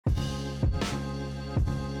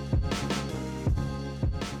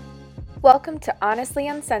Welcome to Honestly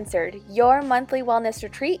Uncensored, your monthly wellness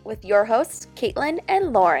retreat with your hosts, Caitlin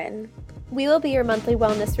and Lauren. We will be your monthly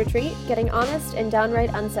wellness retreat, getting honest and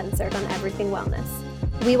downright uncensored on everything wellness.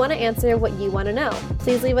 We want to answer what you want to know.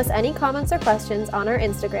 Please leave us any comments or questions on our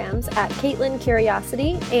Instagrams at Caitlin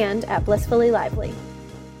Curiosity and at Blissfully Lively.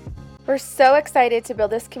 We're so excited to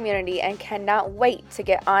build this community and cannot wait to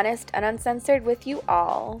get honest and uncensored with you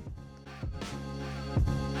all.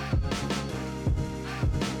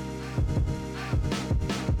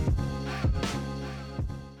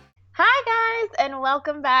 Hi guys, and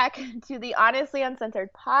welcome back to the Honestly Uncensored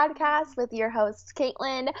podcast with your hosts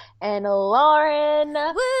Caitlin and Lauren.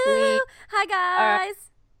 Woo! Hi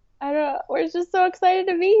guys. We're just so excited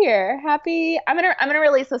to be here. Happy. I'm gonna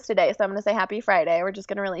release this today, so I'm gonna say Happy Friday. We're just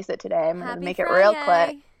gonna release it today. I'm gonna make it real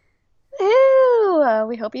quick. Woo!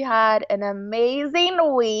 We hope you had an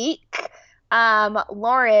amazing week.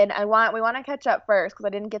 Lauren, we want to catch up first because I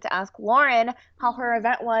didn't get to ask Lauren how her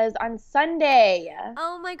event was on Sunday.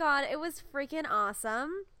 Oh my god, it was freaking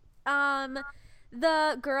awesome.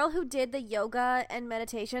 The girl who did the yoga and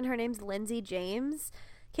meditation, her name's Lindsay James.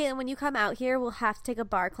 Caitlin, when you come out here, we'll have to take a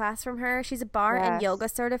bar class from her. She's a bar and yoga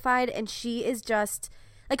certified, and she is just,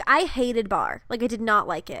 like, I hated bar. Like, I did not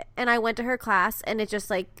like it. And I went to her class, and it just,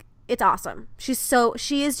 like, it's awesome. She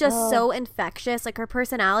is just so infectious, like her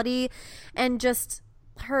personality and just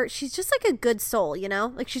she's just like a good soul, you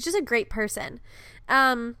know? Like she's just a great person.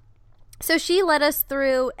 So she led us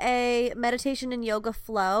through a meditation and yoga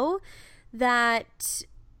flow that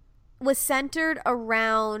was centered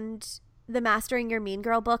around the Mastering Your Mean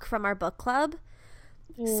Girl book from our book club.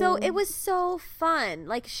 So it was so fun.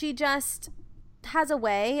 Like she just has a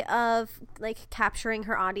way of like capturing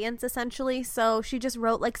her audience essentially. So she just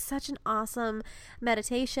wrote like such an awesome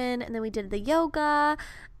meditation, and then we did the yoga,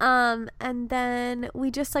 and then we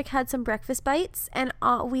just like had some breakfast bites, and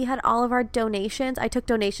we had all of our donations. I took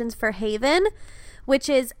donations for Haven, which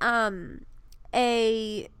is a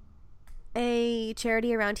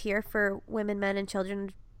charity around here for women, men, and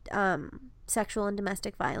children sexual and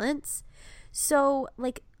domestic violence. So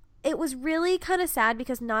like it was really kind of sad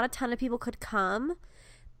because not a ton of people could come,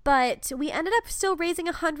 but we ended up still raising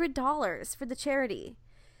 $100 for the charity.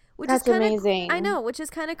 That's amazing. I know, which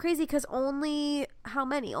is kind of crazy because only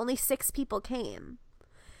 6 people came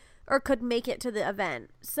or could make it to the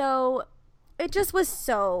event. So it just was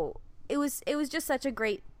it was just such a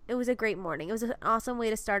great morning. It was an awesome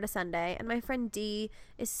way to start a Sunday. And my friend Dee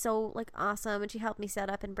is so like awesome, and she helped me set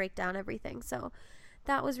up and break down everything. So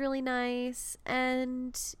that was really nice,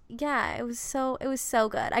 and yeah, it was so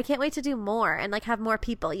good. I can't wait to do more and like have more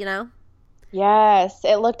people, you know? Yes,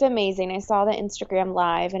 it looked amazing. I saw the Instagram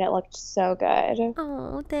live and it looked so good.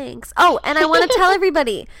 Oh, thanks. Oh, and I want to tell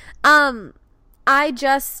everybody, I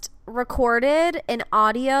just recorded an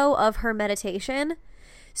audio of her meditation.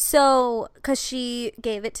 So, because she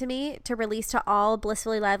gave it to me to release to all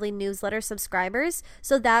Blissfully Lively newsletter subscribers.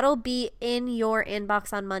 So that'll be in your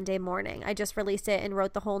inbox on Monday morning. I just released it and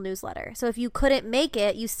wrote the whole newsletter. So if you couldn't make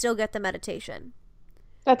it, you still get the meditation.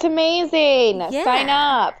 That's amazing. Yeah. Sign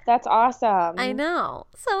up. That's awesome. I know.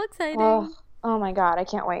 So exciting. Oh my God. I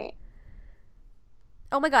can't wait.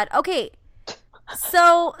 Oh my God. Okay.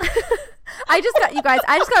 So I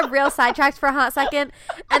just got real sidetracked for a hot second,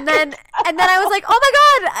 and then I was like, oh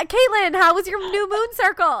my God, Caitlin, how was your new moon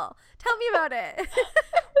circle? Tell me about it.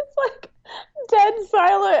 It's like dead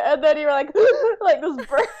silent, and then you were like this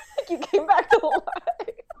break. You came back to life.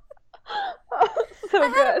 So I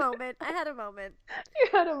had a moment. You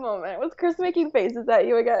had a moment. Was Chris making faces at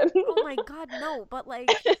you again? Oh my God, no, but like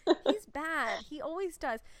he's bad. He always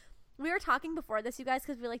does. We were talking before this, you guys,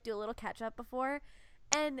 because we like do a little catch up before,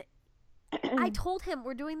 and I told him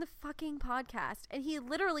we're doing the fucking podcast, and he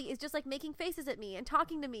literally is just like making faces at me and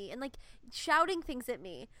talking to me and like shouting things at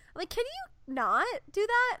me. I'm like, can you not do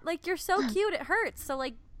that? Like, you're so cute, it hurts. So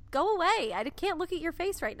like, go away. I can't look at your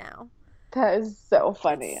face right now. That is so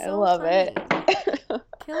funny. I love it.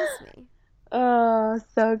 Kills me. Oh,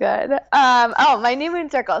 so good. My new moon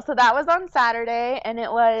circle. So that was on Saturday, and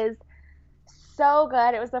it was so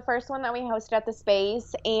good. It was the first one that we hosted at the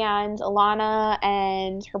space, and Alana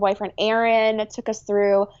and her boyfriend Aaron took us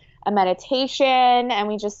through a meditation, and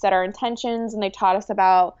we just set our intentions, and they taught us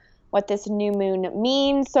about what this new moon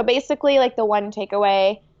means. So basically, like, the one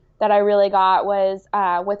takeaway that I really got was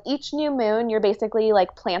with each new moon, you're basically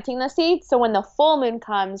like planting the seeds. So when the full moon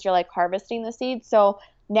comes, you're like harvesting the seeds. So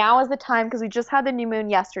now is the time, because we just had the new moon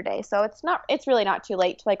yesterday. So it's really not too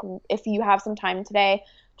late to, like, if you have some time today,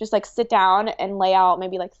 just like sit down and lay out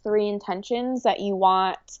maybe like 3 intentions that you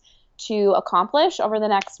want to accomplish over the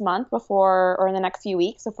next month or in the next few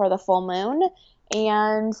weeks before the full moon.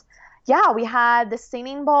 And Yeah, we had the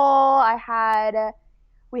singing bowl.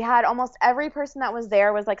 We had almost every person that was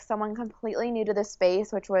there was like someone completely new to the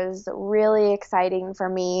space, which was really exciting for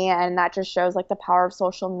me. And that just shows like the power of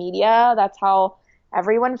social media. That's how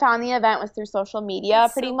everyone found the event, was through social media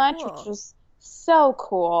That's pretty so much, which cool. was so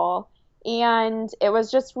cool. And it was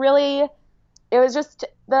just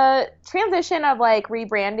the transition of like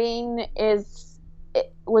rebranding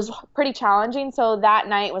it was pretty challenging. So that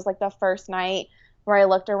night was like the first night where I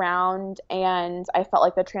looked around and I felt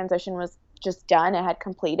like the transition was just done. It had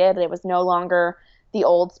completed. It was no longer the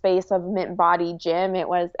old space of Mint Body Gym. It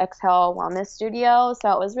was Exhale Wellness Studio.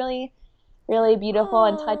 So it was really, really beautiful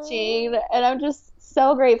and touching. Oh. And I'm just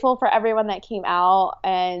so grateful for everyone that came out.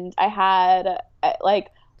 And I had like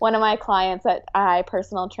one of my clients that I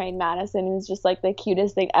personal trained, Madison, who's just like the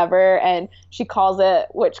cutest thing ever. And she calls it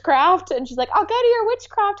witchcraft. And she's like, I'll go to your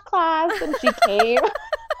witchcraft class. And she came.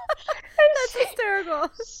 That's hysterical.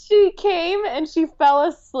 She came and she fell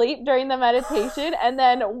asleep during the meditation and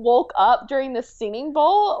then woke up during the singing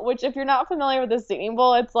bowl, which if you're not familiar with the singing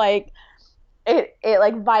bowl, it's like it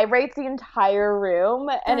like vibrates the entire room.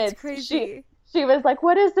 And That's it's crazy. she was like,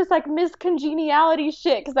 what is this like miscongeniality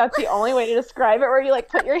shit? Because that's the only way to describe it, where you like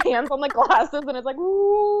put your hands on the glasses and it's like, woo.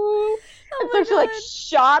 Oh And my so she like God.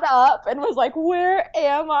 shot up and was like, where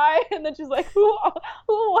am I? And then she's like,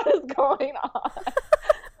 what is going on?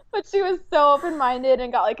 But she was so open-minded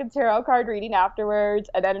and got like a tarot card reading afterwards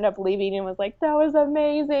and ended up leaving and was like, that was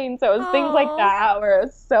amazing. So it was things like Oh, that where it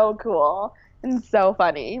was so cool and so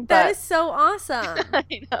funny. that But is so awesome. I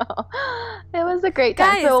know. It was a great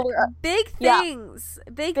time. Guys, So we're, big yeah, things.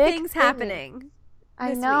 Big big things thing. happening I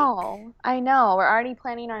this week. know. I know. We're already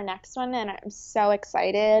planning our next one and I'm so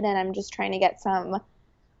excited and I'm just trying to get some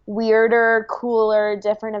weirder, cooler,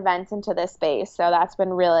 different events into this space. So that's been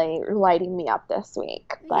really lighting me up this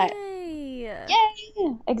week. But Yay.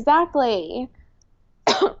 yay, exactly.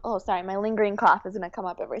 Oh, sorry, my lingering cough is going to come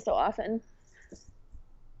up every so often.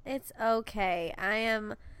 It's okay. I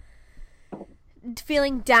am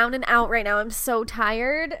feeling down and out right now. I'm so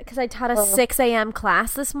tired because I taught a Oh, 6 a.m.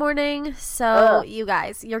 class this morning. So, ugh. you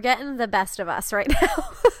guys, you're getting the best of us right now.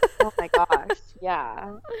 Oh my gosh.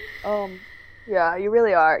 Yeah. Yeah, you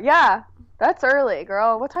really are. Yeah, that's early,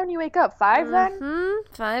 girl. What time do you wake up? 5 then?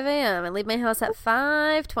 5 a.m. I leave my house at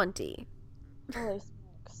 5:20. Holy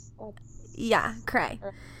smokes. That's Yeah, cray.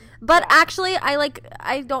 early. But Yeah. actually,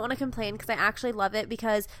 I don't want to complain because I actually love it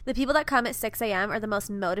because the people that come at 6 a.m. are the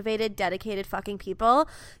most motivated, dedicated fucking people.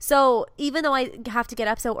 So even though I have to get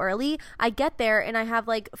up so early, I get there and I have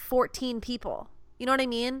like 14 people. You know what I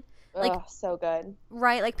mean? Like, Ugh, so good.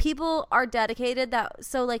 right? Like people are dedicated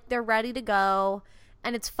so like they're ready to go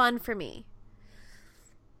and it's fun for me.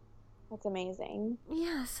 That's amazing.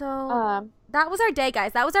 Yeah, so Um, that was our day,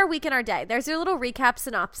 guys. That was our week and our day. There's your little recap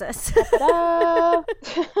synopsis. ta-da.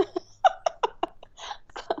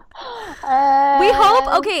 We hope,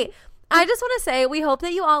 And okay, I just want to say, we hope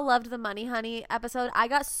that you all loved the Money Honey episode. I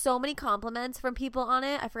got so many compliments from people on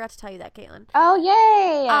it. I forgot to tell you that, Caitlin. oh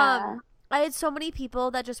yay. I had so many people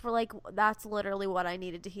that just were like, that's literally what I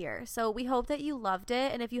needed to hear. So we hope that you loved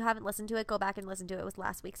it. And if you haven't listened to it, go back and listen to it. It was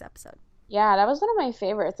last week's episode. Yeah, that was one of my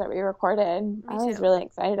favorites that we recorded. I Me was too. really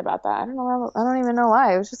excited about that. I don't even know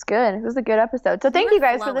why. It was just good. It was a good episode. So You thank were you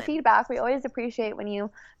guys for the flowing. feedback. We always appreciate when you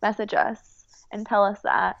message us and tell us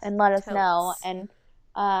that and let us know. Totes.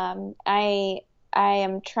 And I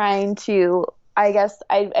am trying to, I guess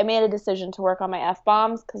I made a decision to work on my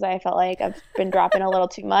F-bombs because I felt like I've been dropping a little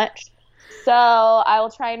too much. So I will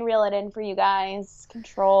try and reel it in for you guys.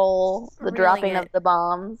 Control the Reeling dropping of it. the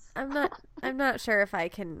bombs. I'm not sure if I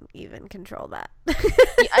can even control that.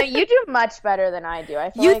 You do much better than I do. I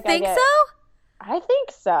feel You like think so? I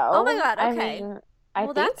think so. Oh my God, I okay. mean, I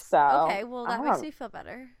Well, think that's so. okay. Well, that makes me feel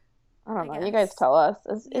better. I don't I know. You guys guess. tell us.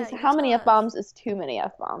 Yeah, Is you how many tell us. F-bombs is too many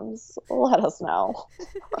F-bombs? Let us know.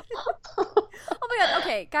 Oh my God.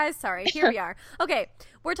 Okay, guys, sorry. Here we are. Okay,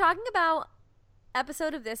 we're talking about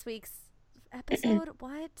episode of this week's episode.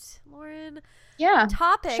 What, Lauren? Yeah.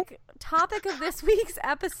 Topic of this week's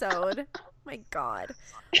episode. My God,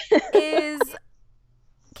 is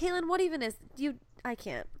Kaylin. What even is you? I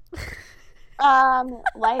can't.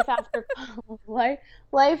 Life after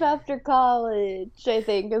life after college, I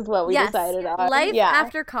think is what we Yes, decided on. life Yeah.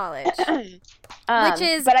 after college, which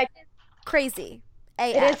is But crazy.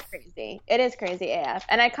 AF. it is crazy. It is crazy AF.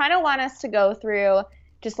 And I kind of want us to go through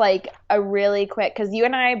just like a really quick, because you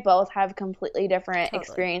and I both have completely different Totally.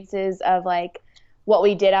 experiences of like what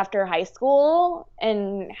we did after high school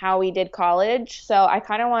and how we did college. So I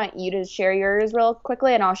kind of want you to share yours real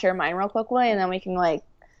quickly and I'll share mine real quickly and then we can like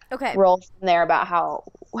Okay. roll from there about how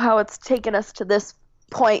it's taken us to this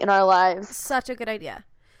point in our lives. Such a good idea.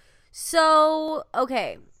 So,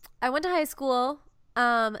 okay. I went to high school.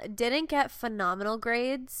 Didn't get phenomenal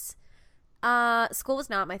grades. School was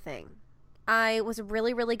not my thing. I was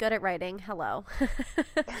really, really good at writing. Hello.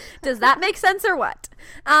 Does that make sense or what?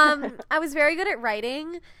 I was very good at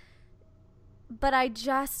writing, but I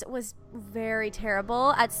just was very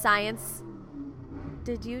terrible at science.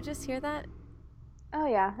 Did you just hear that? Oh,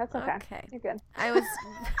 yeah. That's okay. Okay. You're good.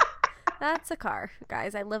 That's a car,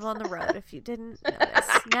 guys. I live on the road, if you didn't notice.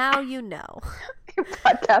 Now you know. You're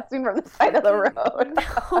podcasting from the side of the road.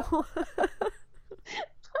 No.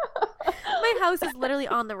 My house is literally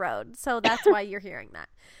on the road, so that's why you're hearing that.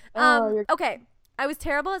 Okay. I was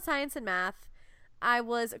terrible at science and math. I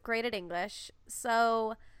was great at English.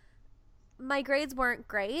 So my grades weren't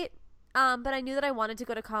great. But I knew that I wanted to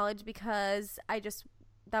go to college because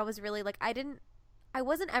that was really like, I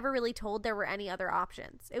wasn't ever really told there were any other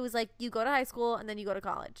options. It was like, you go to high school and then you go to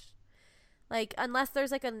college. Like, unless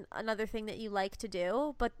there's like another thing that you like to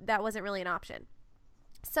do, but that wasn't really an option.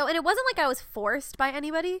 So, and it wasn't like I was forced by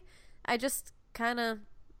anybody. I just kind of,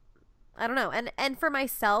 I don't know. And for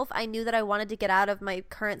myself, I knew that I wanted to get out of my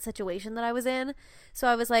current situation that I was in. So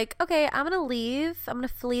I was like, okay, I'm going to leave. I'm going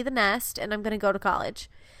to flee the nest and I'm going to go to college.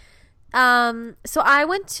 So I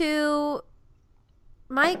went to,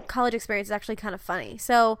 my college experience is actually kind of funny.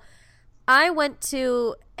 So I went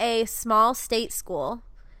to a small state school,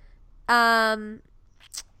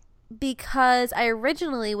 because I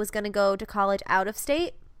originally was going to go to college out of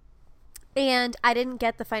state, and I didn't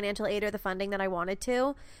get the financial aid or the funding that I wanted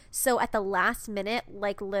to. So at the last minute,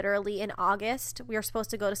 like literally in August, we were supposed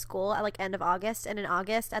to go to school at like end of August. And in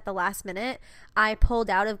August, at the last minute, I pulled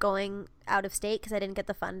out of going out of state because I didn't get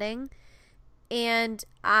the funding. And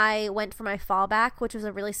I went for my fallback, which was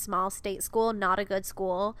a really small state school, not a good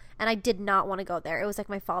school. And I did not want to go there. It was like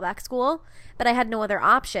my fallback school, but I had no other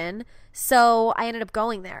option. So I ended up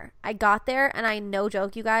going there. I got there, and I, no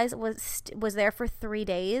joke, you guys, was there for 3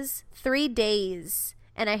 days. 3 days.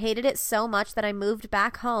 And I hated it so much that I moved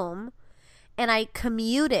back home, and I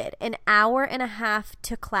commuted an hour and a half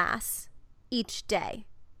to class each day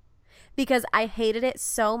because I hated it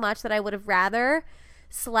so much that I would have rather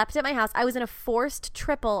slept at my house. I was in a forced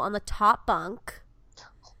triple on the top bunk.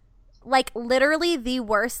 Like, literally the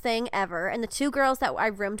worst thing ever. And the 2 girls that I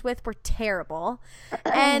roomed with were terrible.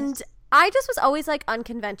 And I just was always, like,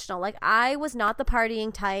 unconventional. Like, I was not the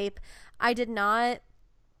partying type. I did not...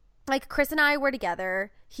 Like, Chris and I were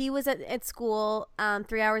together. He was at school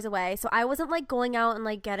 3 hours away. So I wasn't, like, going out and,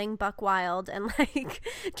 like, getting buck wild and, like,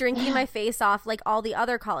 drinking my face off like all the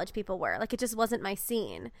other college people were. Like, it just wasn't my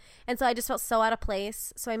scene. And so I just felt so out of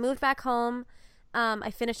place. So I moved back home.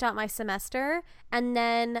 I finished out my semester. And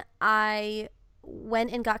then I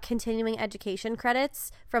went and got continuing education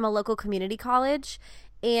credits from a local community college.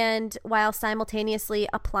 And while simultaneously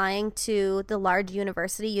applying to the large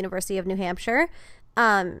University of New Hampshire,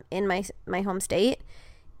 in my home state,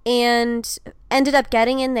 and ended up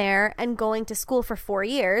getting in there and going to school for 4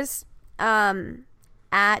 years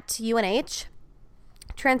at UNH,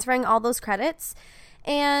 transferring all those credits.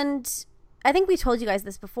 And I think we told you guys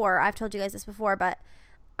this before. I've told you guys this before, but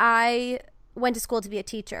I went to school to be a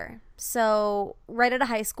teacher. So right out of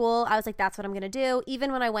high school, I was like, that's what I'm going to do.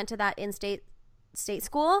 Even when I went to that in-state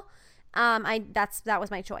school, that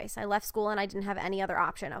was my choice. I left school and I didn't have any other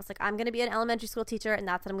option. I was like, I'm going to be an elementary school teacher, and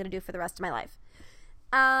that's what I'm going to do for the rest of my life.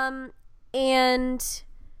 And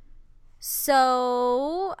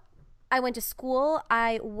so I went to school.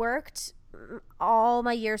 I worked all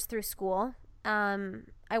my years through school.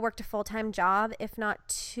 I worked a full-time job, if not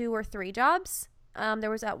 2 or 3 jobs. There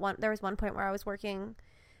was one point where I was going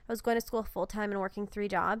to school full-time and working 3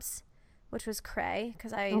 jobs, which was cray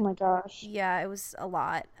because oh my gosh. Yeah, it was a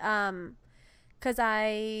lot. Because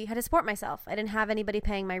I had to support myself. I didn't have anybody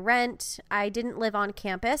paying my rent. I didn't live on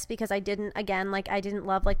campus because I didn't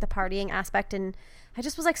love like the partying aspect, and I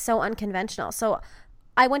just was like so unconventional. So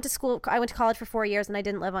I went to college for 4 years, and I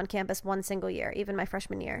didn't live on campus one single year, even my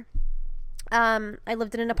freshman year. I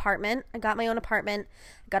lived in an apartment. I got my own apartment.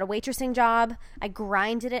 I got a waitressing job. I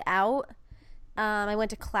grinded it out. I went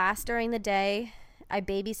to class during the day. I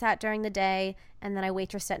babysat during the day, and then I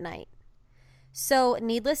waitressed at night. So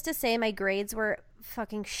needless to say, my grades were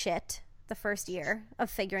fucking shit the first year of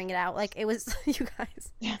figuring it out. Like, it was, you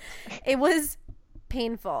guys, it was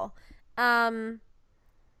painful. Because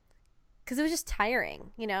it was just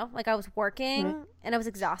tiring, you know? Like, I was working and I was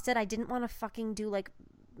exhausted. I didn't want to fucking do, like,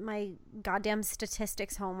 my goddamn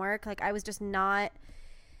statistics homework. Like, I was just not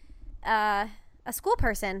a school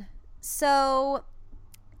person. So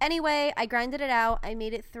anyway, I grinded it out. I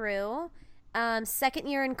made it through. Second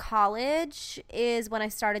year in college is when I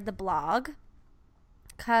started the blog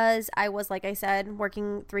because I was, like I said,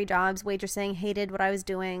 working 3 jobs, waitressing, hated what I was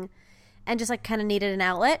doing, and just like kind of needed an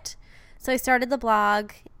outlet. So I started the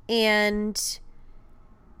blog and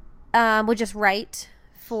would just write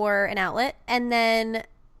for an outlet. And then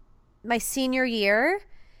my senior year,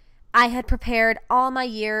 I had prepared all my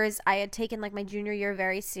years. I had taken like my junior year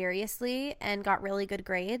very seriously and got really good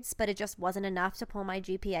grades, but it just wasn't enough to pull my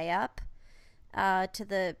GPA up to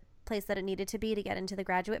the place that it needed to be to get into the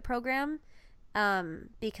graduate program.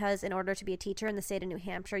 Because in order to be a teacher in the state of New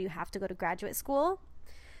Hampshire, you have to go to graduate school.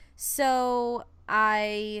 So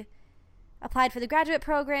I applied for the graduate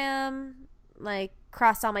program, like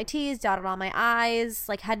crossed all my T's, dotted all my I's,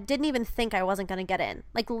 like didn't even think I wasn't going to get in.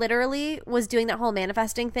 Like literally was doing that whole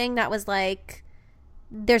manifesting thing that was like,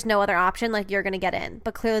 there's no other option, like you're going to get in.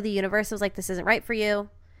 But clearly the universe was like, this isn't right for you.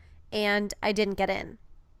 And I didn't get in.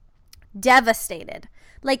 Devastated,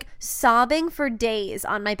 like sobbing for days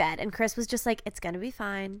on my bed. And Chris was just like, it's going to be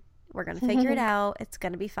fine. We're going to figure it out. It's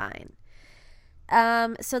going to be fine.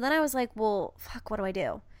 So then I was like, well, fuck, what do I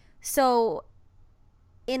do? So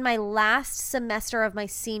in my last semester of my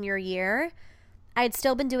senior year, I had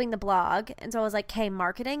still been doing the blog. And so I was like, hey,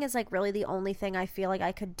 marketing is like really the only thing I feel like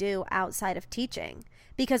I could do outside of teaching,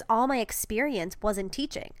 because all my experience was in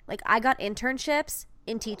teaching. Like I got internships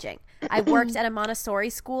in teaching. I worked at a Montessori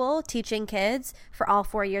school teaching kids for all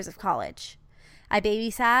 4 years of college. I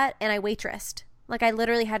babysat and I waitressed. Like I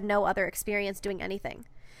literally had no other experience doing anything.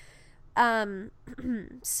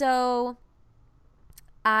 So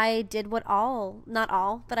I did what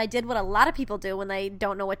I did what a lot of people do when they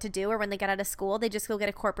don't know what to do or when they get out of school. They just go get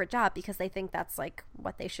a corporate job because they think that's like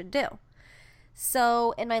what they should do.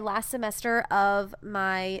 So in my last semester of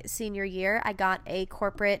my senior year, I got a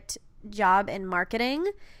corporate job in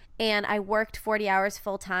marketing, and I worked 40 hours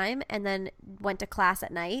full time and then went to class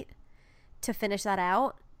at night to finish that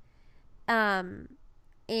out.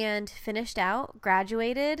 And finished out,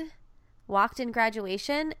 graduated, walked in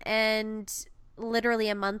graduation, and literally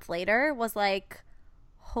a month later was like,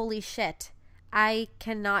 holy shit, I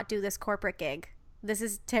cannot do this corporate gig. This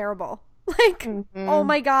is terrible. Like, oh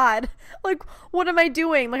my God. Like, what am I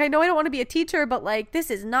doing? Like, I know I don't want to be a teacher, but like, this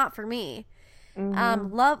is not for me.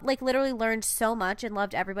 Literally learned so much and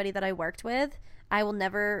loved everybody that I worked with. I will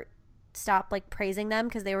never stop like praising them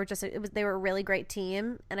because they were a really great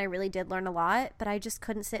team, and I really did learn a lot, but I just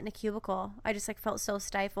couldn't sit in a cubicle. I just like felt so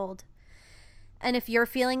stifled. And if you're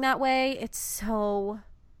feeling that way, it's so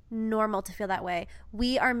normal to feel that way.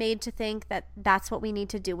 We are made to think that that's what we need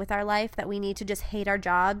to do with our life, that we need to just hate our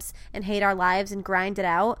jobs and hate our lives and grind it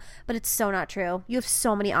out, but it's so not true. You have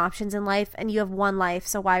so many options in life, and you have one life,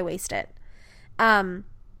 so why waste it?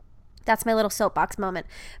 That's my little soapbox moment.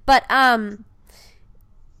 But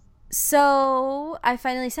so I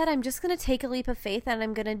finally said, I'm just going to take a leap of faith and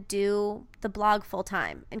I'm going to do the blog full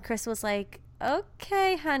time. And Chris was like,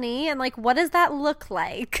 okay, honey. And like, what does that look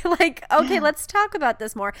like? Like, okay, let's talk about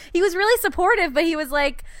this more. He was really supportive, but he was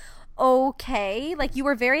like, okay, like you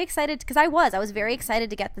were very excited, because I was very excited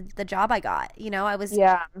to get the job I got. You know, I was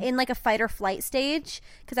in like a fight or flight stage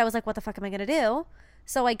because I was like, what the fuck am I going to do?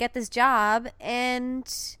 So I get this job,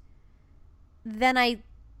 and then I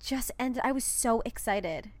was so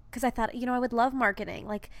excited because I thought, you know, I would love marketing.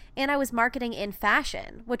 Like, and I was marketing in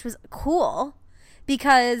fashion, which was cool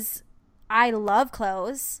because I love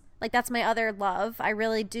clothes. Like, that's my other love. I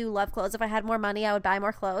really do love clothes. If I had more money, I would buy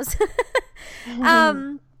more clothes.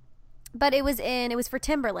 But it was for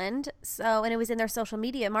Timberland, and it was in their social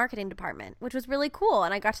media marketing department, which was really cool.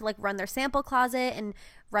 And I got to like run their sample closet and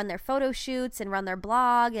run their photo shoots and run their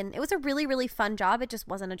blog, and it was a really, really fun job. It just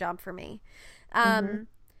wasn't a job for me.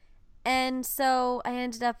 And so I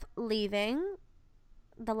ended up leaving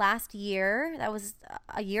the last year. That was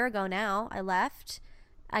a year ago now. I left.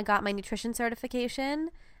 I got my nutrition certification.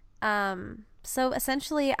 So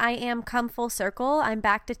essentially I am come full circle. I'm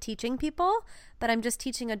back to teaching people, but I'm just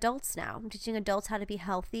teaching adults now. I'm teaching adults how to be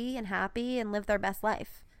healthy and happy and live their best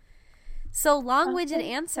life. So long-winded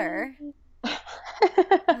answer. No.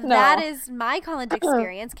 That is my college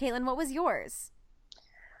experience. Caitlin, what was yours?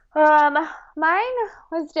 Mine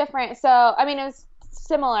was different. So, I mean, it was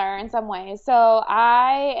similar in some ways. So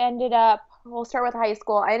we'll start with high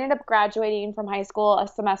school. I ended up graduating from high school a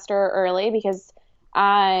semester early because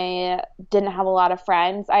I didn't have a lot of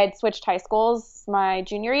friends. I had switched high schools my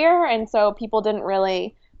junior year, and so people weren't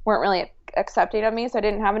really accepting of me. So I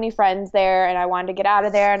didn't have any friends there, and I wanted to get out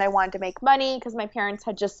of there, and I wanted to make money because my parents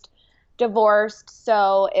had just divorced.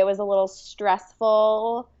 So it was a little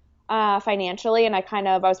stressful financially, and I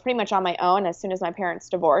was pretty much on my own. As soon as my parents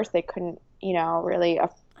divorced, they couldn't, really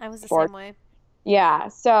I was the for same way. yeah.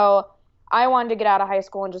 So I wanted to get out of high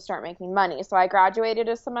school and just start making money. So I graduated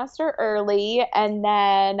a semester early, and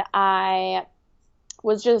then I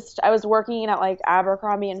was working at like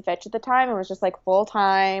Abercrombie and Fitch at the time. It was just like full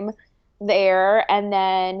time there. And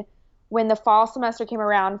then when the fall semester came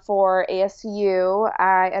around for ASU,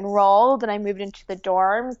 I enrolled and I moved into the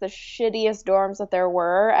dorms, the shittiest dorms that there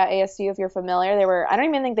were at ASU. If you're familiar, they were, I don't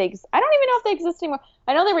even know if they exist anymore.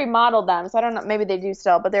 I know they remodeled them, so I don't know, maybe they do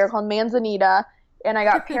still, but they were called Manzanita. And I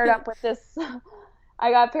got paired up with this,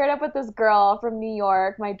 I got paired up with this girl from New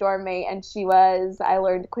York, my dorm mate, and I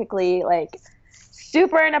learned quickly, like,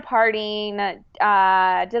 super into partying,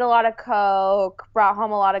 did a lot of coke, brought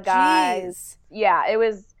home a lot of guys. Jeez. Yeah, it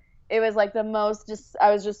was like the most just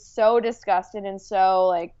I was just so disgusted and so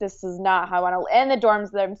like this is not how I want to. And the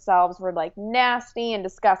dorms themselves were like nasty and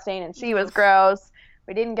disgusting, and she was Oof. gross.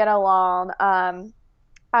 We didn't get along.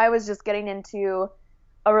 I was just getting into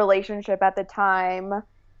a relationship at the time,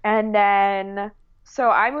 and then so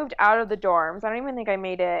I moved out of the dorms. I don't even think I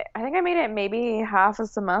made it. I think I made it maybe half a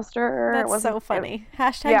semester. It That's wasn't so it, funny.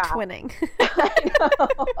 Hashtag yeah. twinning. I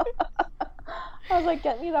know. I was like,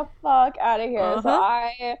 get me the fuck out of here. So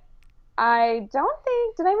Uh-huh. I don't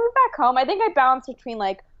think, did I move back home? I think I bounced between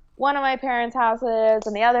like one of my parents' houses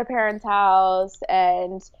and the other parent's house.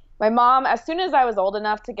 And my mom, as soon as I was old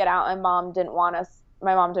enough to get out, my mom didn't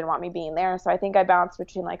want me being there. So I think I bounced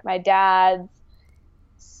between like my dad's,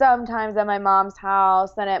 sometimes at my mom's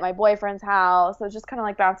house, then at my boyfriend's house. So it was just kind of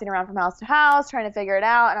like bouncing around from house to house, trying to figure it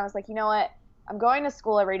out. And I was like, you know what? I'm going to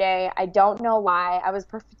school every day. I don't know why. I was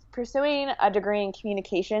pursuing a degree in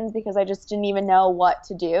communications because I just didn't even know what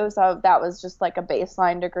to do. So that was just like a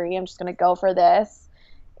baseline degree. I'm just going to go for this.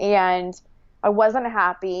 And I wasn't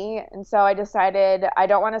happy. And so I decided I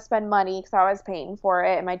don't want to spend money because I was paying for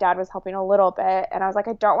it. And my dad was helping a little bit. And I was like,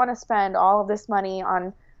 I don't want to spend all of this money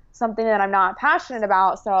on something that I'm not passionate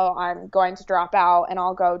about. So I'm going to drop out and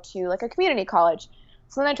I'll go to like a community college.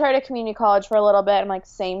 So then I tried a community college for a little bit. I'm like,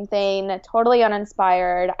 same thing, totally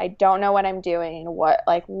uninspired. I don't know what I'm doing. Why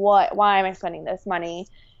am I spending this money?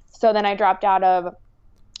 So then I dropped out of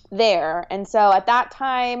there. And so at that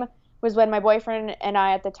time was when my boyfriend and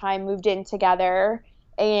I at the time moved in together.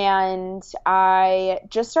 And I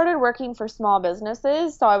just started working for small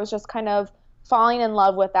businesses. So I was just kind of falling in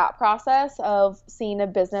love with that process of seeing a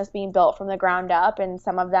business being built from the ground up. And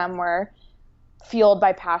some of them were fueled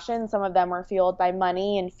by passion, some of them were fueled by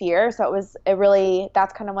money and fear. So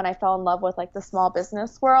that's kind of when I fell in love with like the small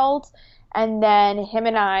business world. And then him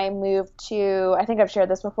and I moved to, I think I've shared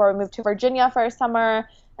this before, we moved to Virginia for a summer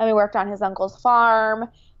and we worked on his uncle's farm.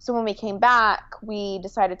 So when we came back, we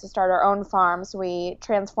decided to start our own farm. So we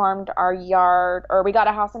transformed our yard, or we got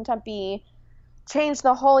a house in Tempe, changed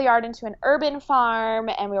the whole yard into an urban farm,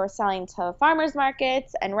 and we were selling to farmers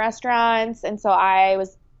markets and restaurants. And so I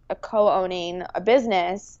was co-owning a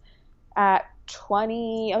business at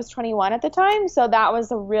I was 21 at the time. So that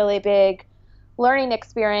was a really big learning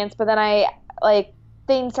experience. But then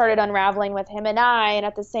things started unraveling with him and and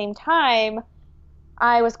at the same time,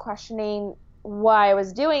 I was questioning why I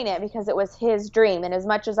was doing it because it was his dream. And as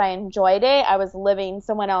much as I enjoyed it, I was living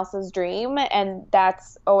someone else's dream. And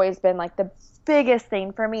that's always been like the biggest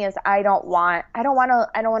thing for me is I don't want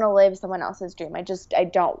to live someone else's dream. I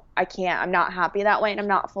can't. I'm not happy that way and I'm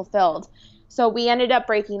not fulfilled. So we ended up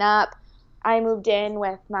breaking up. I moved in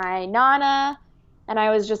with my nana and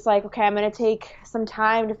I was just like, okay, I'm going to take some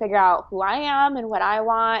time to figure out who I am and what I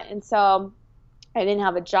want. And so I didn't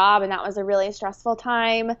have a job and that was a really stressful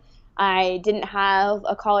time. I didn't have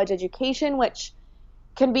a college education, which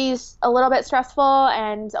can be a little bit stressful,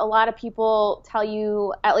 and a lot of people tell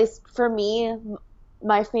you, at least for me,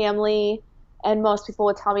 my family and most people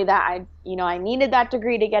would tell me that I needed that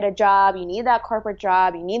degree to get a job. You need that corporate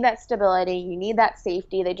job. You need that stability. You need that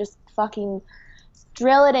safety. They just fucking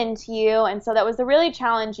drill it into you. And so that was a really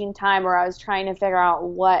challenging time where I was trying to figure out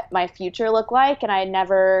what my future looked like, and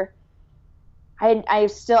I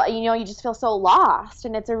still, you just feel so lost,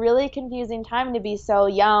 and it's a really confusing time to be so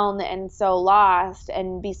young and so lost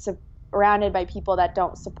and be surrounded by people that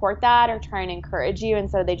don't support that or try and encourage you. And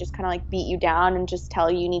so they just kind of like beat you down and just tell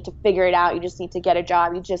you need to figure it out. You just need to get a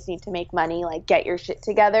job. You just need to make money, like get your shit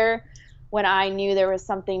together, when I knew there was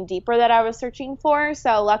something deeper that I was searching for.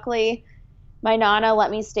 So luckily my nana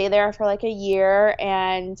let me stay there for like a year,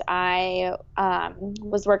 and I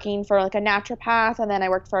was working for like a naturopath, and then I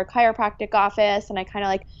worked for a chiropractic office, and I kind of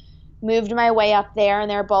like moved my way up there.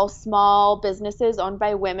 And they're both small businesses owned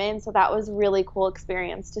by women, so that was a really cool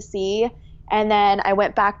experience to see. And then I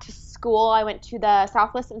went back to school. I went to the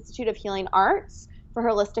Southwest Institute of Healing Arts for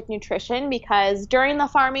holistic nutrition because during the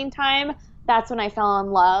farming time that's when I fell in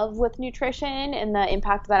love with nutrition and the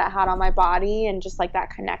impact that it had on my body and just like that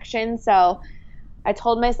connection. So I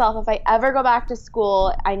told myself if I ever go back to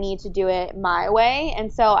school, I need to do it my way.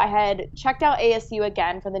 And so I had checked out ASU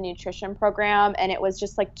again for the nutrition program, and it was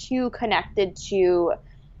just like too connected to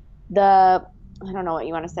the, I don't know what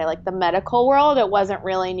you want to say, like the medical world. It wasn't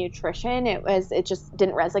really nutrition. It just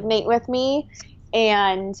didn't resonate with me.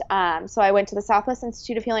 And so I went to the Southwest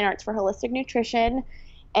Institute of Healing Arts for Holistic Nutrition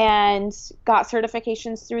and got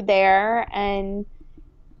certifications through there. And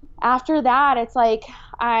after that, it's like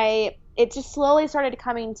it just slowly started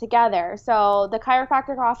coming together. So the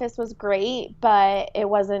chiropractic office was great, but it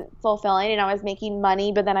wasn't fulfilling, and I was making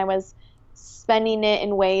money, but then I was spending it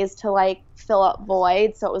in ways to like fill up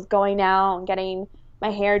voids. So it was going out and getting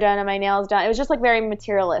my hair done and my nails done. It was just like very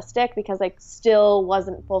materialistic because I still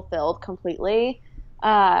wasn't fulfilled completely.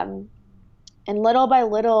 And little by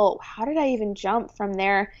little, how did I even jump from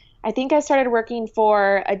there? I think I started working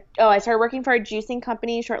for a juicing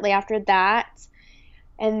company shortly after that.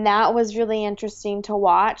 And that was really interesting to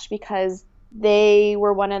watch because they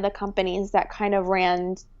were one of the companies that kind of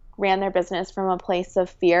ran their business from a place of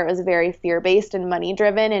fear. It was very fear-based and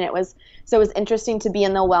money-driven, and it was interesting to be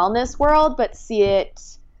in the wellness world but see it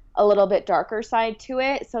a little bit darker side to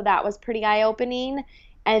it. So that was pretty eye-opening.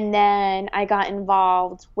 And then I got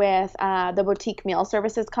involved with the boutique meal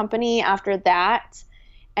services company after that.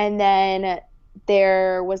 And then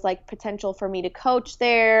there was like potential for me to coach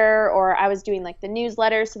there, or I was doing like the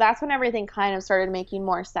newsletter. So that's when everything kind of started making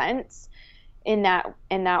more sense in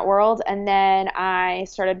that world. And then I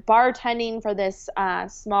started bartending for this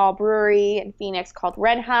small brewery in Phoenix called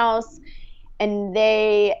Red House. And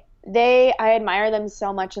I admire them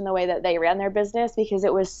so much in the way that they ran their business because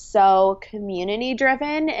it was so community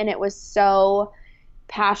driven and it was so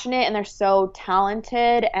passionate, and they're so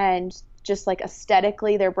talented, and just like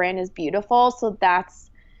aesthetically their brand is beautiful. So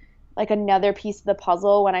that's like another piece of the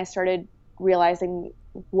puzzle when I started realizing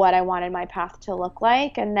what I wanted my path to look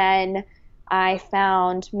like. And then I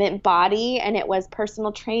found Mint Body, and it was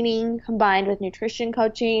personal training combined with nutrition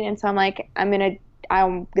coaching. And so I'm like, I'm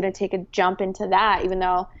gonna take a jump into that, even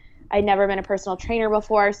though I'd never been a personal trainer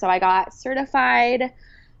before. So I got certified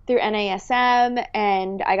through NASM,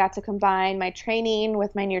 and I got to combine my training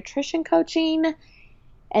with my nutrition coaching.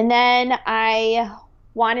 And then I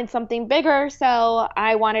wanted something bigger, so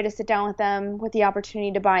I wanted to sit down with them with the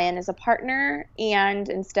opportunity to buy in as a partner, and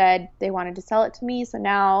instead they wanted to sell it to me. So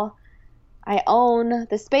now I own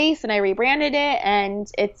the space and I rebranded it, and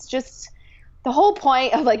it's just the whole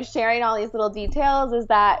point of like sharing all these little details is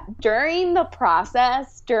that during the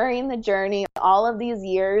process, during the journey, all of these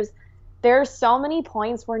years, there are so many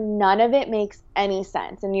points where none of it makes any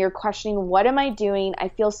sense. And you're questioning, what am I doing? I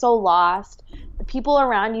feel so lost. The people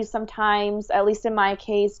around you sometimes, at least in my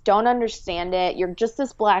case, don't understand it. You're just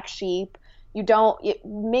this black sheep. It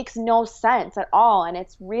makes no sense at all. And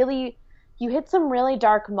it's really, you hit some really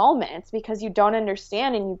dark moments because you don't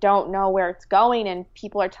understand and you don't know where it's going, and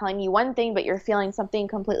people are telling you one thing but you're feeling something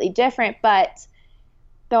completely different. But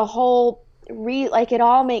the whole like it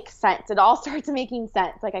all makes sense. It all starts making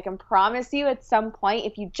sense. Like I can promise you at some point,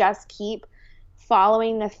 if you just keep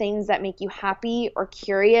following the things that make you happy or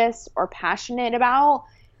curious or passionate about,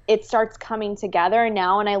 it starts coming together. And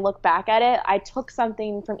now when I look back at it, I took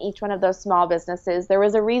something from each one of those small businesses. There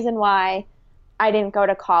was a reason why I didn't go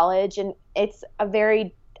to college, and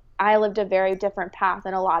I lived a very different path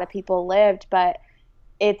than a lot of people lived, but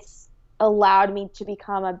it's allowed me to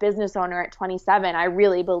become a business owner at 27. I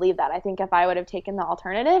really believe that. I think if I would have taken the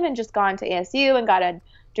alternative and just gone to ASU and got a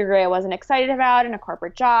degree I wasn't excited about and a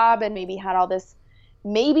corporate job and maybe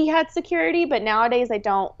had security, but nowadays I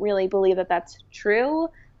don't really believe that that's true.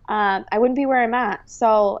 I wouldn't be where I'm at.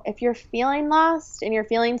 So if you're feeling lost and you're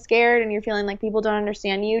feeling scared and you're feeling like people don't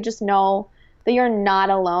understand you, just know that you're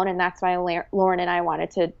not alone. And that's why Lauren and I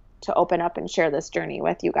wanted to open up and share this journey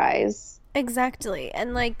with you guys. Exactly.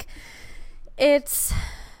 And like, it's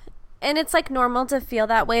like normal to feel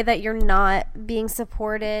that way, that you're not being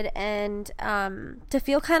supported, and to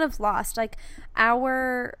feel kind of lost. Like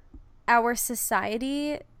our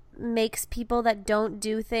society makes people that don't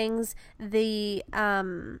do things the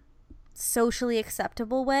socially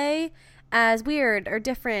acceptable way as weird or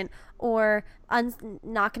different or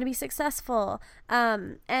not going to be successful.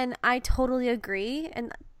 And I totally agree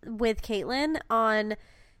with Caitlin on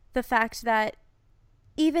the fact that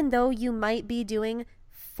even though you might be doing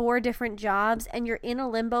 4 different jobs and you're in a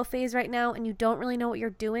limbo phase right now and you don't really know what you're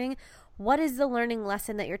doing, what is the learning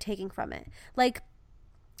lesson that you're taking from it? Like,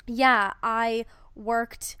 yeah, I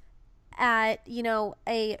worked at,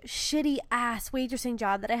 a shitty ass waitressing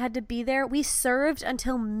job that I had to be there. We served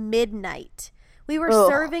until midnight. We were Ugh.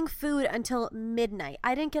 serving food until midnight.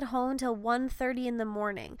 I didn't get home until 1:30 in the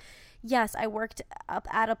morning. Yes, I worked up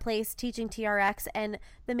at a place teaching TRX, and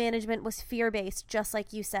the management was fear-based, just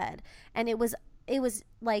like you said. And it was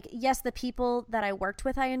like, yes, the people that I worked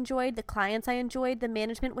with I enjoyed, the clients I enjoyed, the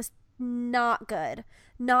management was not good.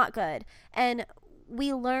 Not good. And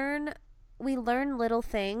we learn little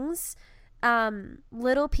things,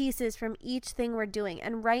 little pieces from each thing we're doing.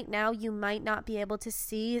 And right now you might not be able to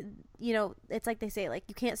see, it's like they say, like,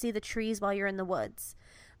 you can't see the trees while you're in the woods.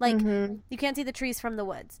 Like, you can't see the trees from the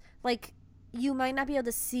woods. Like, you might not be able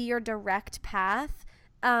to see your direct path.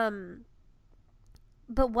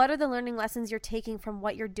 But what are the learning lessons you're taking from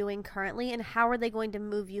what you're doing currently, and how are they going to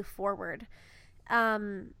move you forward?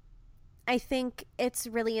 I think it's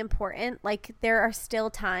really important. Like, there are still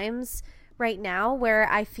times right now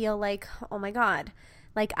where I feel like, oh my God,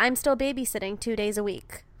 like, I'm still babysitting 2 days a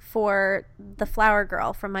week for the flower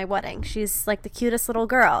girl from my wedding. She's like the cutest little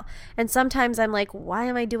girl. And sometimes I'm like, why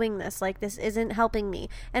am I doing this? Like, this isn't helping me.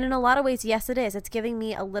 And in a lot of ways, yes, it is. It's giving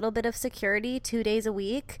me a little bit of security 2 days a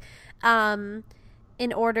week,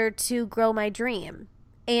 in order to grow my dream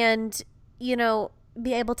and,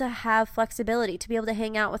 be able to have flexibility, to be able to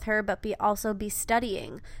hang out with her, but also be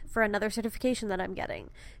studying for another certification that I'm getting,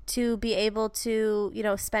 to be able to,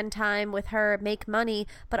 spend time with her, make money,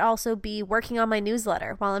 but also be working on my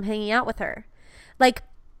newsletter while I'm hanging out with her. Like,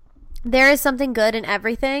 there is something good in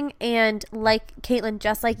everything. And like Caitlin,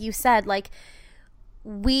 just like you said, like,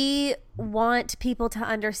 we want people to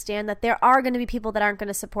understand that there are going to be people that aren't going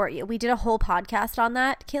to support you. We did a whole podcast on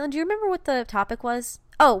that. Caitlin, do you remember what the topic was?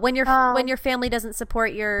 Oh, when your family doesn't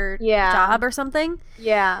support your job or something.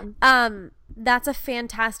 Yeah. That's a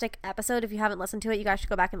fantastic episode. If you haven't listened to it, you guys should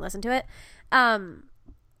go back and listen to it.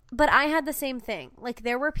 But I had the same thing. Like,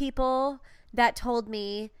 there were people that told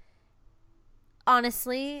me,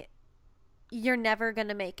 honestly, you're never going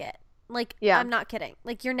to make it. Like, I'm not kidding.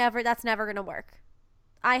 Like, that's never going to work.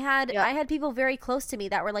 I had people very close to me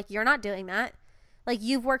that were like, you're not doing that. Like,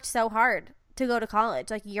 you've worked so hard to go to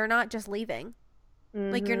college. Like, you're not just leaving.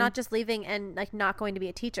 Like, you're not just leaving and, like, not going to be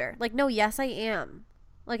a teacher. Like, no, yes, I am.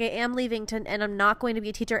 Like, I am leaving and I'm not going to be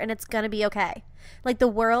a teacher, and it's going to be okay. Like, the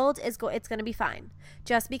world it's going to be fine.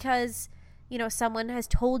 Just because, someone has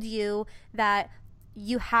told you that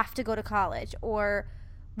you have to go to college, or,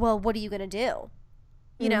 well, what are you going to do?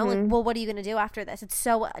 Like, well, what are you going to do after this? It's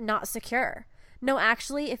so not secure. No,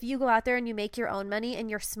 actually, if you go out there and you make your own money and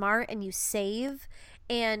you're smart and you save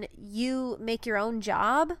and you make your own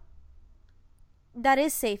job, that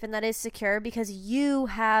is safe and that is secure because you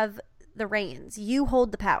have the reins. You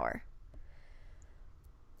hold the power.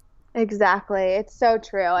 Exactly. It's so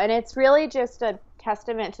true. And it's really just a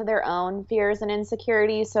testament to their own fears and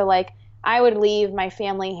insecurities. So, like, I would leave my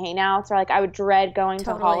family hangouts, or, like, I would dread going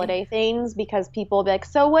to holiday things because people would be like,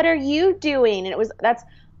 so what are you doing? And that's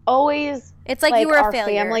always, it's like you were a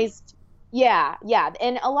failure. Families, yeah.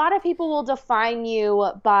 And a lot of people will define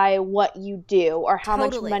you by what you do or how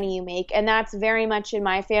much money you make. And that's very much in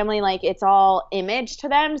my family, like, it's all image to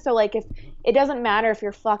them. So, like, if it doesn't matter if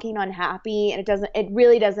you're fucking unhappy, and it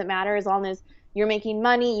really doesn't matter as long as you're making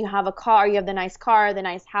money, you have a car, you have the nice car, the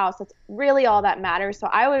nice house. That's really all that matters. So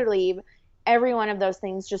I would leave every one of those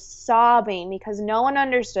things just sobbing because no one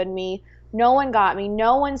understood me. No one got me.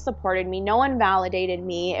 No one supported me. No one validated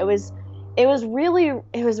me. It was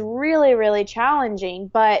really, really challenging.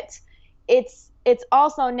 But it's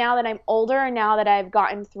also, now that I'm older and now that I've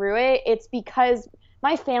gotten through it, it's because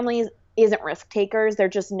my family isn't risk takers. They're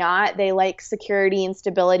just not. They like security and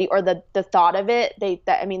stability, or the thought of it.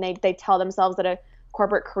 They tell themselves that a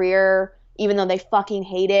corporate career, even though they fucking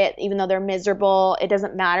hate it, even though they're miserable, it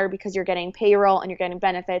doesn't matter because you're getting payroll and you're getting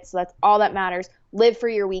benefits. So that's all that matters. Live for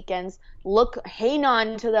your weekends. Hang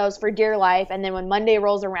on to those for dear life. And then when Monday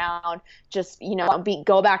rolls around, just,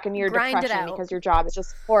 go back into your depression because your job is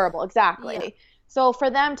just horrible. Exactly. Yeah. So for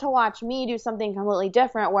them to watch me do something completely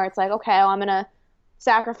different, where it's like, okay, well, I'm going to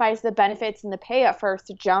sacrifice the benefits and the pay at first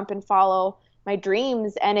to jump and follow my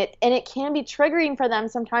dreams. And it can be triggering for them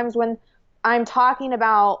sometimes when I'm talking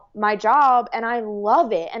about my job and I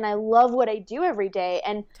love it and I love what I do every day,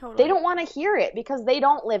 and they don't want to hear it because they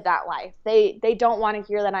don't live that life. They don't want to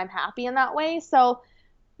hear that I'm happy in that way. So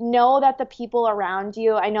know that the people around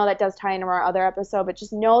you, I know that does tie into our other episode, but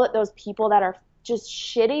just know that those people that are just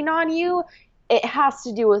shitting on you, it has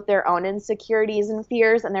to do with their own insecurities and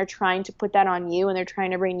fears, and they're trying to put that on you and they're trying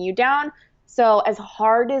to bring you down. So as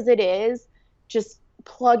hard as it is, just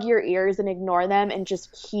plug your ears and ignore them and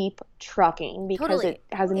just keep trucking because Totally. it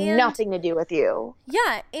has And nothing to do with you.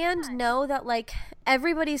 yeah, and know that like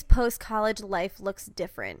everybody's post college life looks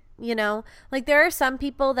different, you know? Like there are some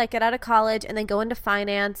people that get out of college and they go into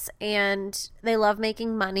finance and they love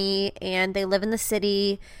making money and they live in the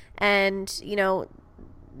city and, you know,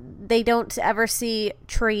 they don't ever see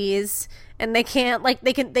trees and they can't like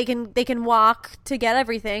they can walk to get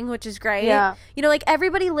everything, which is great. Yeah. You know, like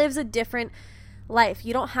everybody lives a different life.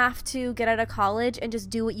 You don't have to get out of college and just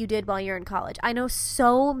do what you did while you're in college. I know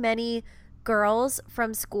so many girls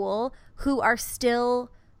from school who are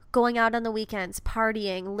still going out on the weekends,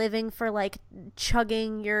 partying, living for like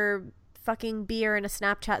chugging your fucking beer in a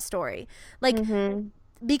Snapchat story. Like Mm-hmm.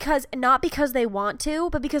 because not because they want to,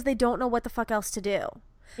 but because they don't know what the fuck else to do.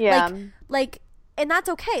 Yeah. Like and that's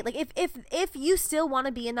okay. Like if you still want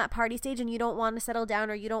to be in that party stage and you don't want to settle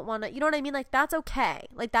down or you don't want to, you know what I mean? Like that's okay.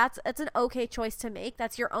 Like that's an okay choice to make.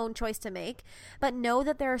 That's your own choice to make. But know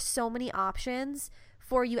that there are so many options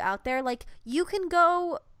for you out there. Like you can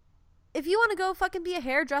go if you want to go fucking be a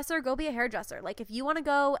hairdresser, go be a hairdresser. Like if you want to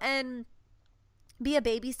go and be a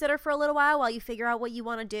babysitter for a little while you figure out what you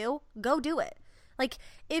want to do, go do it. Like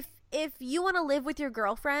if you want to live with your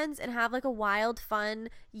girlfriends and have like a wild fun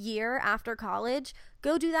year after college,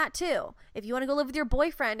 go do that too. If you want to go live with your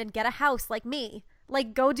boyfriend and get a house like me,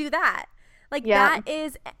 like go do that. Like Yeah. that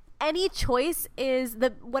is any choice is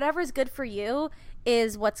the whatever's good for you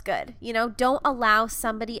is what's good. You know, don't allow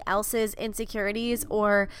somebody else's insecurities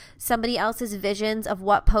or somebody else's visions of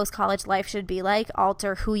what post-college life should be like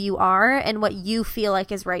alter who you are and what you feel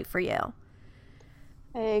like is right for you.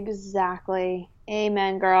 Exactly.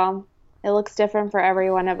 Amen, girl. It looks different for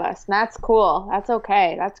every one of us. And that's cool. That's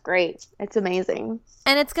okay. That's great. It's amazing.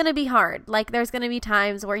 And it's going to be hard. Like there's going to be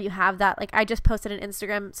times where you have that, like I just posted an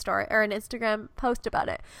Instagram story or an Instagram post about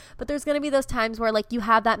it. But there's going to be those times where like you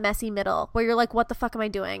have that messy middle where you're like, what the fuck am I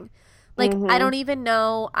doing? Like I don't even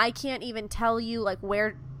know. I can't even tell you like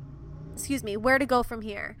where to go from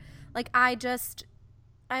here. Like I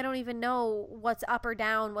don't even know what's up or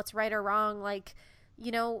down, what's right or wrong. Like,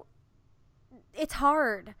 you know, it's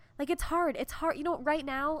hard. Like it's hard. You know, right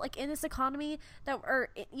now, like in this economy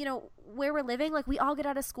you know, where we're living, like we all get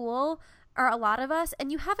out of school, or a lot of us,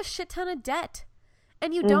 and you have a shit ton of debt.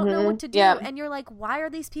 And you don't know what to do. Yeah. And you're like, why are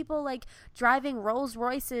these people like driving Rolls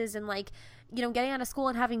Royces and like, you know, getting out of school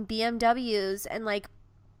and having BMWs and like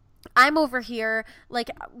I'm over here like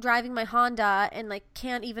driving my Honda and like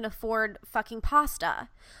can't even afford fucking pasta.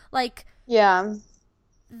 Like Yeah.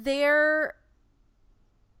 their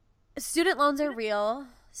student loans are real.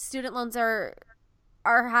 Student loans are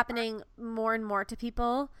happening more and more to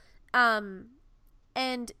people.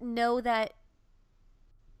 And know that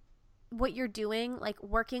what you're doing, like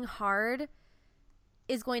working hard,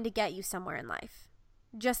 is going to get you somewhere in life.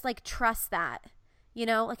 Just like trust that. You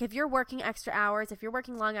know, like if you're working extra hours, if you're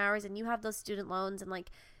working long hours and you have those student loans and like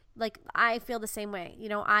I feel the same way. You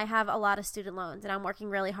know, I have a lot of student loans and I'm working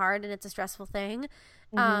really hard and it's a stressful thing.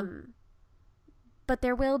 But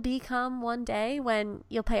there will become one day when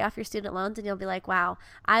you'll pay off your student loans and you'll be like, wow,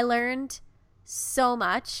 I learned so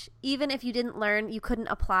much. Even if you didn't learn, you couldn't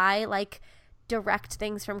apply like direct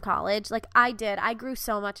things from college. Like I did. I grew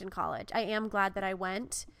so much in college. I am glad that I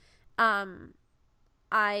went. I'm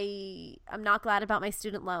not glad about my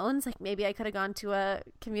student loans. Like maybe I could have gone to a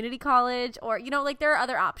community college or, you know, like there are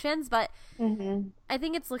other options, but I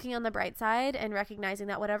think it's looking on the bright side and recognizing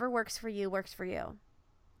that whatever works for you works for you.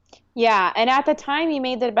 Yeah, and at the time you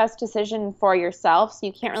made the best decision for yourself, so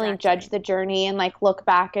you can't really judge the journey and like look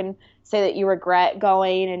back and say that you regret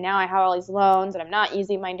going and now I have all these loans and I'm not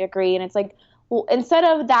using my degree. And it's like, well, instead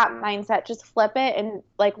of that mindset, just flip it and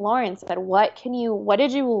like Lauren said, what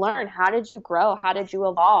did you learn? How did you grow? How did you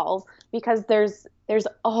evolve? Because there's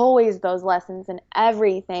always those lessons in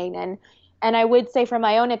everything. And I would say from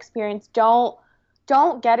my own experience, don't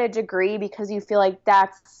get a degree because you feel like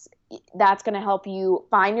that's going to help you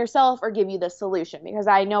find yourself or give you the solution. Because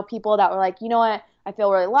I know people that were like, you know what, I feel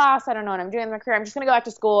really lost. I don't know what I'm doing in my career. I'm just going to go back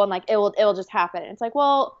to school and like it will just happen. And it's like,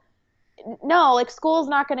 well, no, like school's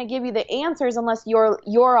not going to give you the answers unless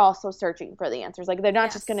you're also searching for the answers. Like they're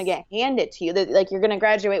not just going to get handed to you. Like you're going to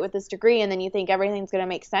graduate with this degree and then you think everything's going to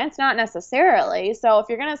make sense. Not necessarily. So if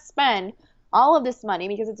you're going to spend all of this money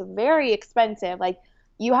because it's very expensive, like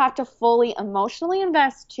you have to fully emotionally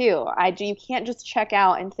invest too. You can't just check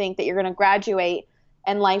out and think that you're going to graduate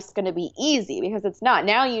and life's going to be easy because it's not.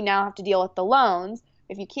 Now you have to deal with the loans.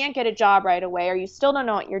 If you can't get a job right away or you still don't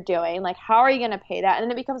know what you're doing, like how are you going to pay that? And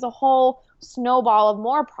then it becomes a whole snowball of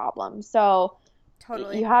more problems. So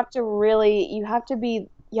Totally. you have to be,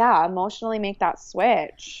 emotionally make that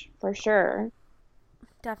switch for sure.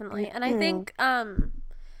 Definitely. And I Mm-mm. think,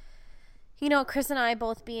 Chris and I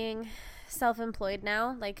both being self-employed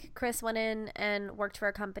now, like Chris went in and worked for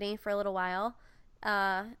a company for a little while,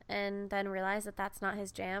 and then realized that that's not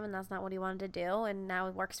his jam and that's not what he wanted to do, and now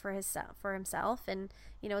he works for himself, and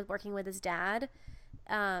is working with his dad,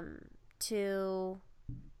 to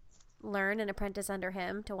learn and apprentice under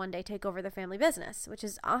him to one day take over the family business, which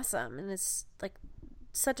is awesome and it's like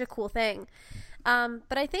such a cool thing.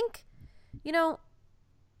 But I think, you know,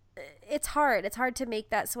 it's hard. It's hard to make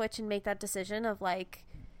that switch and make that decision of like,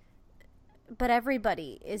 but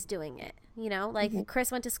everybody is doing it, like Mm-hmm.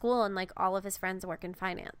 Chris went to school and like all of his friends work in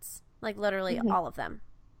finance, like literally Mm-hmm. all of them.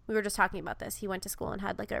 We were just talking about this. He went to school and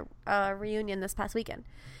had like a reunion this past weekend.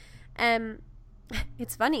 And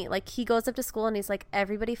it's funny. Like he goes up to school and he's like,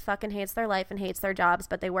 everybody fucking hates their life and hates their jobs,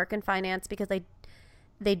 but they work in finance because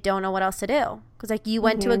they don't know what else to do. Because like you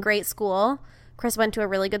went to a Mm-hmm. great school. Chris went to a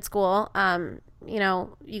really good school. You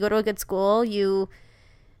go to a good school, you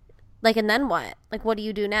like, and then what? Like, what do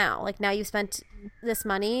you do now? Like now you spent this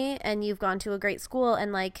money and you've gone to a great school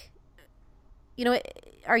and like,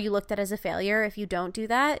 are you looked at as a failure if you don't do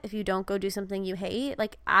that? If you don't go do something you hate?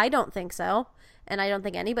 Like, I don't think so. And I don't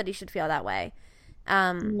think anybody should feel that way.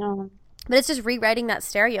 No. But it's just rewriting that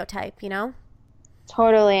stereotype,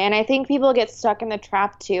 Totally. And I think people get stuck in the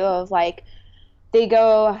trap too of like they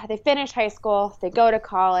finish high school, they go to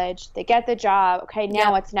college, they get the job. Okay,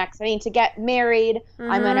 now Yep. what's next? I need to get married.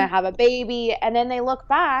 I'm gonna Mm-hmm. have a baby, and then they look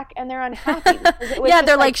back and they're unhappy because it was Yeah, just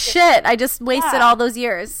they're like like, shit, I just wasted yeah, all those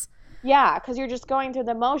years. yeah, because you're just going through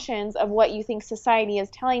the motions of what you think society is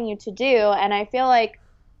telling you to do. And I feel like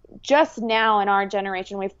just now in our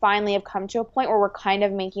generation, we finally have come to a point where we're kind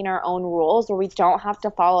of making our own rules, where we don't have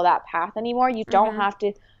to follow that path anymore. You don't Mm-hmm. have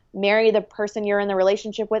to marry the person you're in the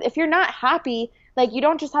relationship with. If you're not happy, like you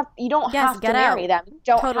don't Yes, have to get marry out. them. You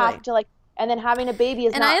don't Totally. have to like, and then having a baby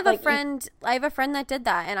is And I not have a like, friend, that did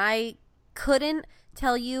that, and I couldn't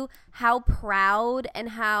tell you how proud and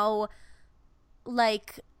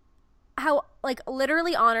like how like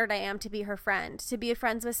literally honored I am to be her friend, to be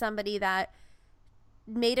friends with somebody that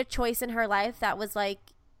made a choice in her life that was like,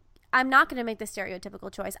 I'm not going to make the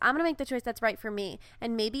stereotypical choice. I'm going to make the choice that's right for me.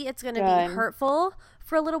 And maybe it's going to be good. hurtful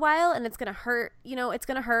for a little while and it's going to hurt, it's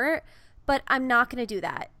going to hurt, but I'm not going to do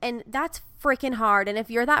that. And that's freaking hard. And if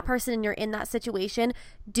you're that person and you're in that situation,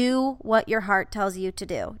 do what your heart tells you to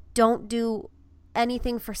do. Don't do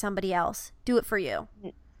anything for somebody else. Do it for you.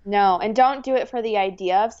 No, and don't do it for the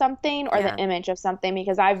idea of something or the Yeah. image of something,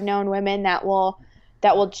 because I've known women that will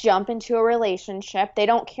jump into a relationship. They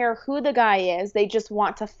don't care who the guy is. They just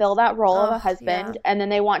want to fill that role of a Oh, yeah. husband, and then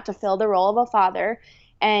they want to fill the role of a father,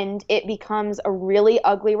 and it becomes a really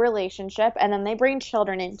ugly relationship, and then they bring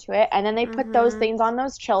children into it, and then they put those Mm-hmm. things on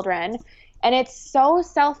those children. And it's so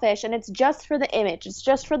selfish, and it's just for the image. It's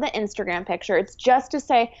just for the Instagram picture. It's just to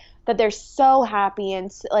say that they're so happy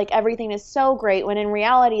and like everything is so great, when in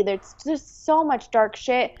reality there's just so much dark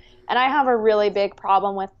shit. And I have a really big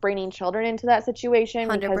problem with bringing children into that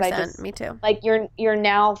situation, because I 100%. just Me too. like you're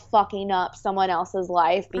now fucking up someone else's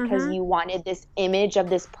life because Mm-hmm. you wanted this image of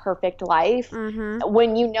this perfect life Mm-hmm.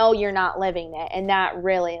 when you know you're not living it. And that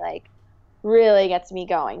really gets me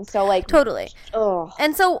going. So like, Totally. oh,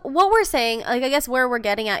 And so what we're saying, like I guess where we're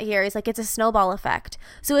getting at here is like it's a snowball effect.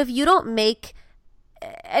 So if you don't make,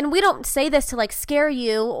 and we don't say this to like scare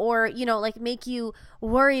you or like make you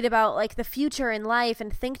worried about like the future in life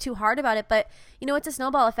and think too hard about it, but it's a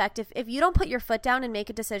snowball effect. If you don't put your foot down and make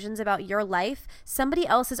decisions about your life, somebody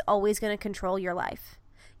else is always going to control your life.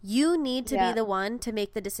 You need to be yeah, the one to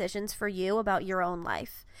make the decisions for you about your own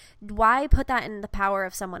life. Why put that in the power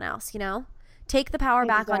of someone else, Take the power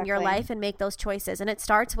back on your exactly. life and make those choices. And it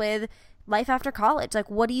starts with life after college. Like,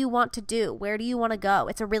 what do you want to do? Where do you want to go?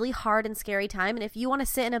 It's a really hard and scary time. And if you want to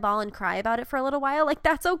sit in a ball and cry about it for a little while, like,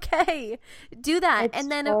 that's okay. Do that. It's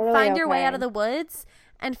And then totally find your way out okay. of the woods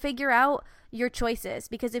and figure out your choices.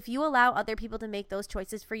 Because if you allow other people to make those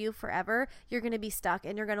choices for you forever, you're going to be stuck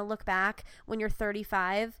and you're going to look back when you're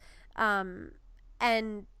 35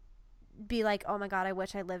 and be like, oh my God, I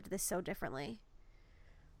wish I lived this so differently.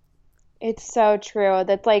 It's so true.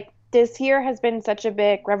 That's like this year has been such a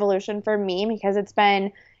big revolution for me, because it's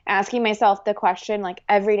been asking myself the question like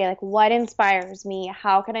every day, like what inspires me?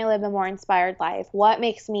 How can I live a more inspired life? What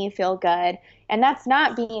makes me feel good? And that's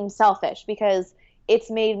not being selfish, because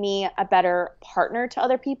it's made me a better partner to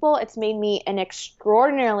other people. It's made me an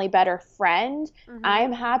extraordinarily better friend. Mm-hmm.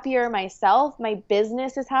 I'm happier myself. My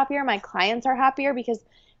business is happier. My clients are happier because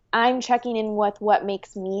I'm checking in with what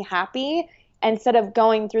makes me happy, instead of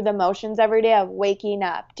going through the motions every day of waking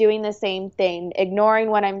up, doing the same thing, ignoring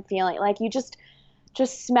what I'm feeling. Like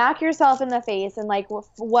just smack yourself in the face and like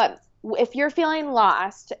what if you're feeling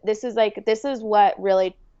lost, this is what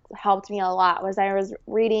really helped me a lot was I was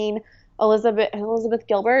reading Elizabeth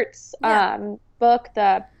Gilbert's Yeah. book,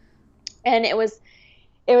 and it was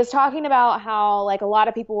talking about how like a lot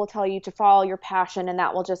of people will tell you to follow your passion and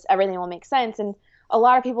that will just everything will make sense, and a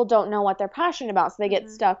lot of people don't know what they're passionate about, so they get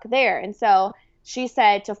stuck there. And so she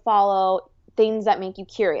said to follow things that make you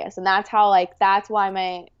curious, and that's how like that's why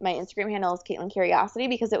my Instagram handle is Caitlin Curiosity,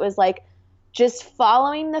 because it was like just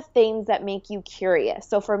following the things that make you curious.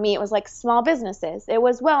 So for me, it was like small businesses, it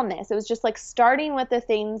was wellness, it was just like starting with the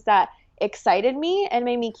things that excited me and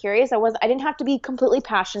made me curious. I didn't have to be completely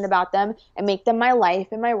passionate about them and make them my life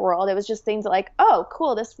and my world. It was just things like, oh,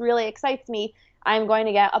 cool, this really excites me. I'm going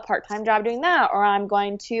to get a part-time job doing that, or I'm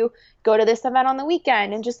going to go to this event on the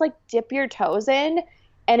weekend, and just like dip your toes in,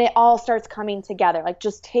 and it all starts coming together. Like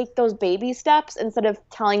just take those baby steps instead of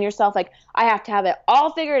telling yourself like I have to have it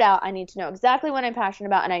all figured out. I need to know exactly what I'm passionate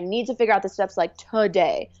about and I need to figure out the steps like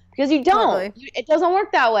today. Because you don't. Totally. It doesn't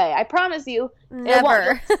work that way. I promise you.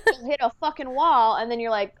 Never. You'll hit a fucking wall and then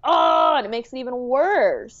you're like, oh, and it makes it even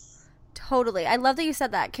worse. Totally. I love that you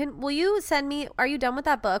said that. Will you send me, are you done with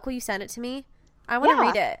that book? Will you send it to me? I want to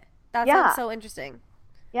read it. That sounds so interesting.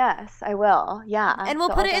 Yes, I will. Yeah. And we'll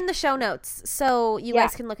put it in the show notes so you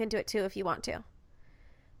guys can look into it too if you want to.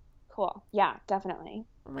 Cool. Yeah, definitely.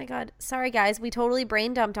 Oh my God. Sorry, guys. We totally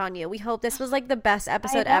brain dumped on you. We hope this was like the best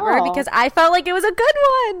episode ever because I felt like it was a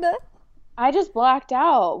good one. I just blacked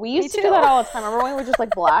out. We used to do that all the time. Remember when we would just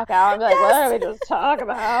like black out and be like, what did we just talk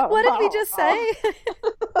about? What did we just say?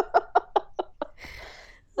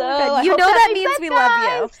 So you know that means we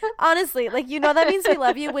love you. Honestly, like you know that means we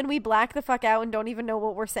love you when we black the fuck out and don't even know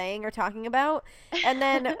what we're saying or talking about. And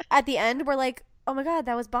then at the end we're like, oh my God,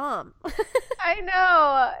 that was bomb. I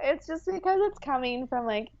know. It's just because it's coming from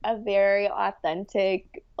like a very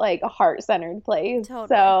authentic, like heart-centered place. Totally.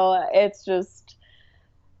 So it's just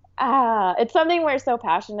it's something we're so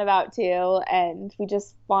passionate about too, and we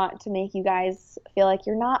just want to make you guys feel like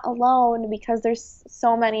you're not alone, because there's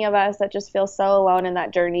so many of us that just feel so alone in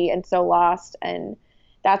that journey and so lost. And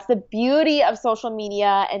that's the beauty of social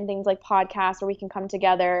media and things like podcasts where we can come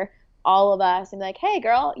together, all of us, and be like, hey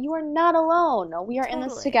girl, you are not alone. We are in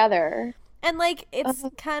this together. And like it's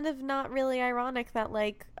kind of not really ironic that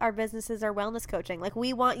like our businesses are wellness coaching. Like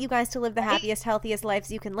we want you guys to live the happiest, healthiest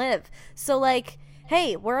lives you can live. So like,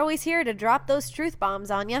 hey, we're always here to drop those truth bombs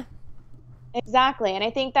on you. Exactly. And I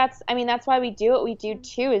think that's why we do what we do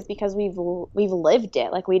too, is because we've lived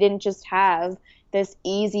it. Like we didn't just have this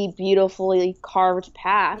easy, beautifully carved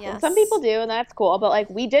path. Yes. And some people do, and that's cool, but like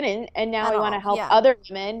we didn't, and now we want to help other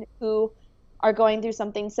women who are going through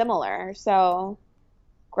something similar. So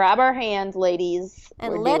grab our hands, ladies.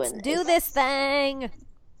 And let's do this thing.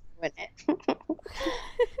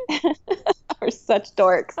 We're such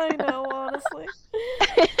dorks. I know, honestly.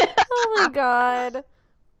 Oh my God.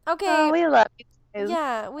 Okay. Oh, we love you guys.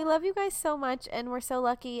 Yeah, we love you guys so much, and we're so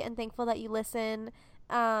lucky and thankful that you listen.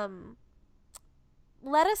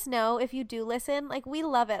 Let us know if you do listen. Like, we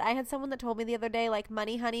love it. I had someone that told me the other day, like,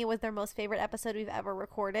 Money Honey was their most favorite episode we've ever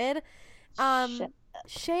recorded.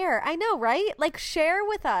 Share. I know, right? Like, share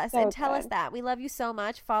with us and tell us that. We love you so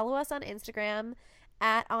much. Follow us on Instagram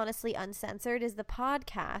at Honestly Uncensored is the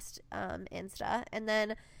podcast Insta. And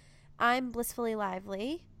then I'm Blissfully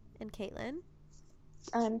Lively. And Caitlin?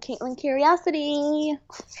 I'm Caitlin Curiosity.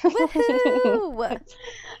 Woohoo!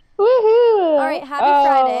 Woohoo! All right, happy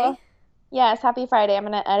Friday. Yes, happy Friday. I'm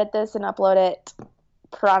going to edit this and upload it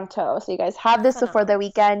pronto. So you guys have this before the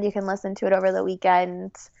weekend. You can listen to it over the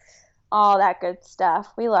weekend. All that good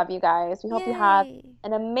stuff. We love you guys. We hope you have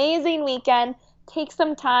an amazing weekend. Take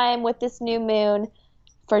some time with this new moon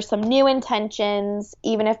for some new intentions,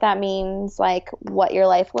 even if that means like what your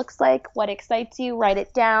life looks like, what excites you, write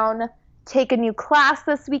it down. Take a new class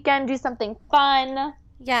this weekend. Do something fun.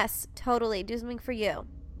 Yes, totally. Do something for you.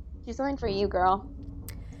 Do something for you, girl.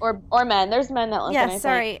 Or men. There's men that listen. Yeah,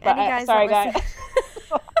 sorry. But any guys sorry, that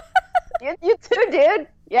guys. you too, dude.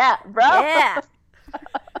 Yeah, bro. Yeah.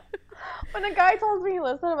 When a guy tells me he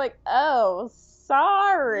listens, I'm like, oh,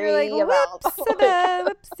 sorry. You're like, about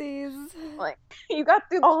whoopsies. Like, you got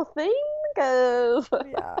through the whole thing? Yeah.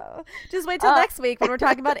 Just wait till next week when we're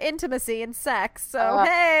talking about intimacy and sex. So,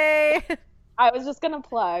 hey. I was just going to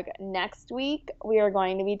plug, next week we are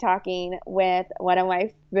going to be talking with one of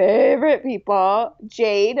my favorite people,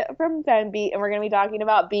 Jade from Denby, and we're going to be talking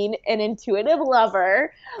about being an intuitive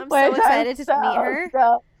lover. I'm so excited to meet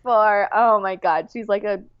her. Oh my God. She's like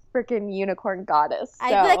a freaking unicorn goddess. I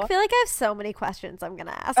So, feel like I have so many questions I'm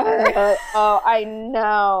gonna ask her. oh, I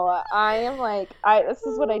know. I am like, this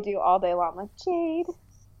is what I do all day long. I'm like, Jade,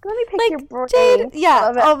 let me pick your Like, Jade, brain. yeah.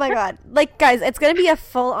 Love it. Oh my God. Like, guys, it's gonna be a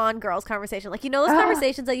full-on girls conversation. Like, you know those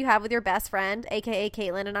conversations that you have with your best friend, aka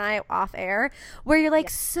Caitlin and I, off air, where you're like,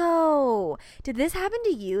 Yeah. so, did this happen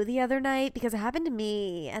to you the other night? Because it happened to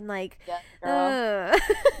me, and like, Yeah, girl. uh.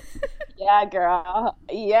 Yeah, girl.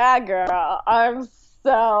 Yeah, girl. I'm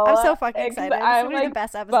so fucking excited. This is I'm gonna be the like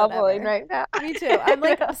best episode bubbling ever. right now. Me too. I'm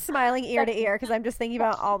like smiling ear to ear because I'm just thinking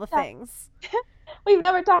about all the things. We've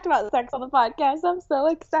never talked about sex on the podcast. I'm so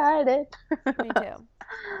excited. Me too.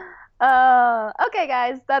 Okay,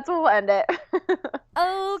 guys, that's where we'll end it.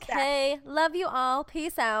 Okay. Love you all.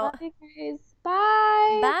 Peace out. Love you guys.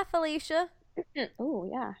 Bye. Bye, Felicia. Oh,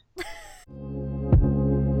 yeah.